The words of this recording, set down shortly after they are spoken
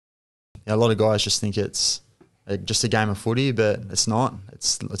a lot of guys just think it's just a game of footy, but it's not.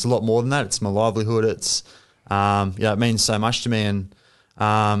 It's a lot more than that. It's my livelihood. It's it means so much to me, and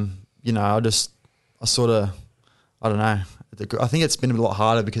I don't know. I think it's been a lot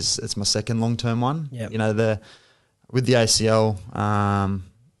harder because it's my second long-term one. Yep. With the ACL,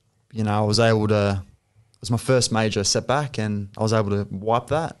 I was able to. It was my first major setback, and I was able to wipe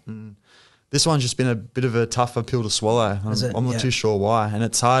that. And this one's just been a bit of a tougher pill to swallow. I'm not too sure why, and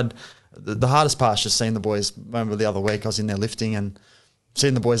it's hard. The hardest part is just seeing the boys. Remember the other week I was in there lifting and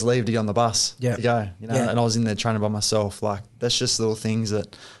seeing the boys leave to get on the bus to go. And I was in there training by myself. Like, that's just little things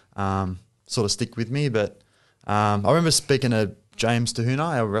that sort of stick with me. But I remember speaking to James Tahuna,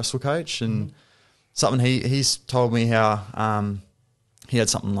 our wrestle coach, and something he's told me how he had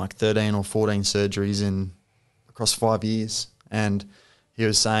something like 13 or 14 surgeries across 5 years, and he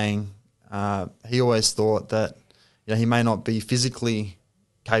was saying he always thought that he may not be physically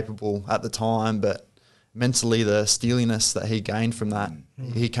capable at the time, but mentally the steeliness that he gained from that,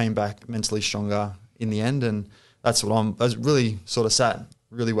 he came back mentally stronger in the end, and that's really sort of sat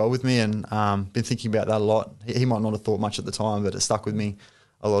really well with me, and been thinking about that a lot. He might not have thought much at the time, but it stuck with me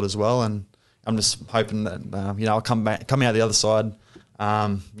a lot as well, and I'm just hoping that I'll come out the other side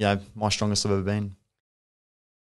my strongest I've ever been.